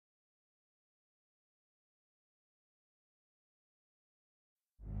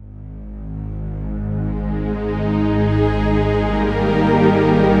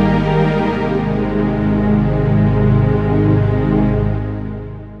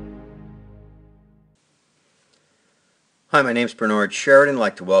Hi, my name's Bernard Sheridan. I'd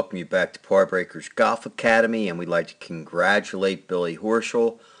like to welcome you back to Parbreakers Golf Academy, and we'd like to congratulate Billy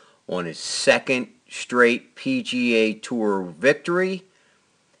Horschel on his second straight PGA Tour victory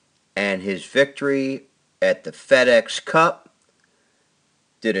and his victory at the FedEx Cup.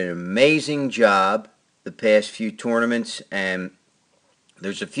 Did an amazing job the past few tournaments, and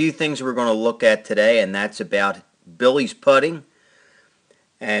there's a few things we're going to look at today, and that's about Billy's putting,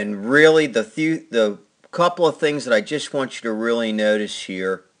 and really the couple of things that I just want you to really notice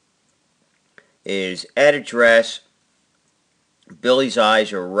here is at address, Billy's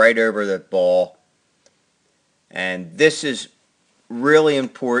eyes are right over the ball, and this is really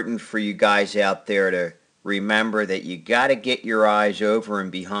important for you guys out there to remember that you got to get your eyes over and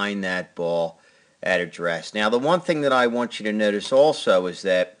behind that ball at address. Now, the one thing that I want you to notice also is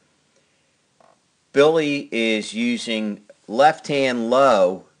that Billy is using left hand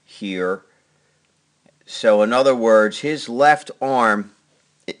low here. So in other words, his left arm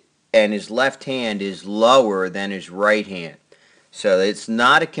and his left hand is lower than his right hand. So it's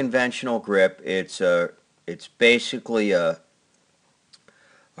not a conventional grip. It's basically a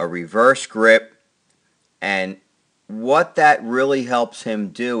reverse grip, and what that really helps him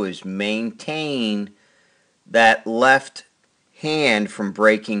do is maintain that left hand from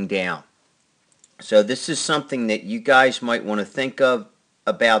breaking down. So this is something that you guys might want to think of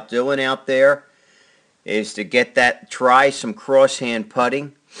about doing out there, is to get that, try some cross-hand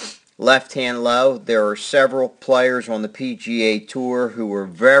putting, left hand low. There are several players on the PGA Tour who are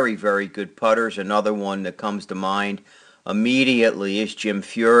very, very good putters. Another one that comes to mind immediately is Jim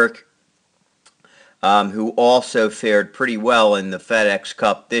Furyk, who also fared pretty well in the FedEx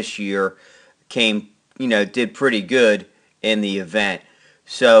Cup this year, did pretty good in the event.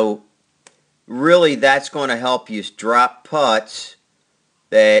 So really that's going to help you drop putts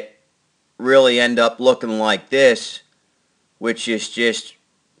that really end up looking like this, which is just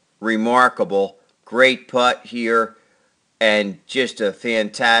remarkable. Great putt here, and just a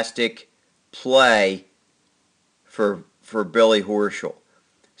fantastic play for Billy Horschel.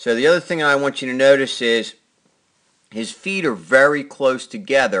 So the other thing I want you to notice is his feet are very close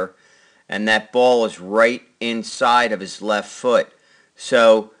together, and that ball is right inside of his left foot.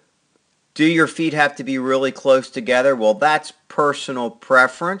 So do your feet have to be really close together? Well, that's personal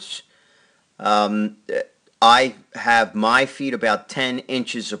preference. I have my feet about 10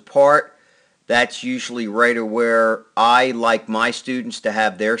 inches apart. That's usually right where I like my students to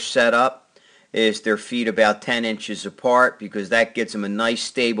have their setup, is their feet about 10 inches apart, because that gives them a nice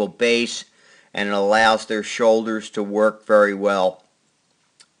stable base and it allows their shoulders to work very well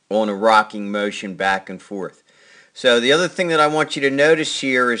on a rocking motion back and forth. So the other thing that I want you to notice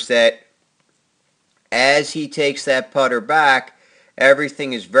here is that as he takes that putter back,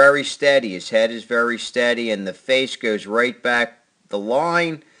 everything is very steady. His head is very steady, and the face goes right back the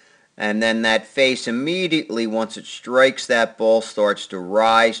line, and then that face immediately, once it strikes that ball, starts to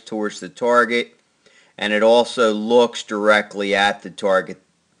rise towards the target, and it also looks directly at the target.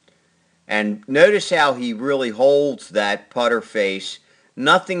 And notice how he really holds that putter face.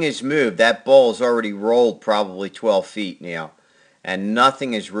 Nothing has moved. That ball has already rolled probably 12 feet now, and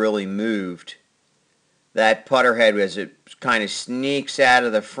nothing has really moved. That putter head, as it kind of sneaks out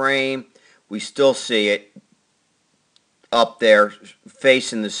of the frame, we still see it up there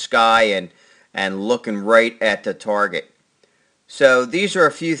facing the sky and looking right at the target. So these are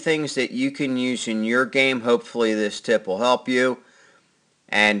a few things that you can use in your game. Hopefully this tip will help you.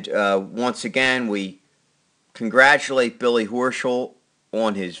 And once again, we congratulate Billy Horschel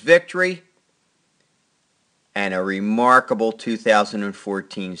on his victory and a remarkable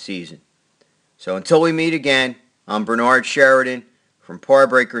 2014 season. So until we meet again, I'm Bernard Sheridan from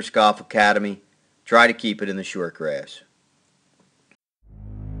Parbreakers Golf Academy. Try to keep it in the short grass.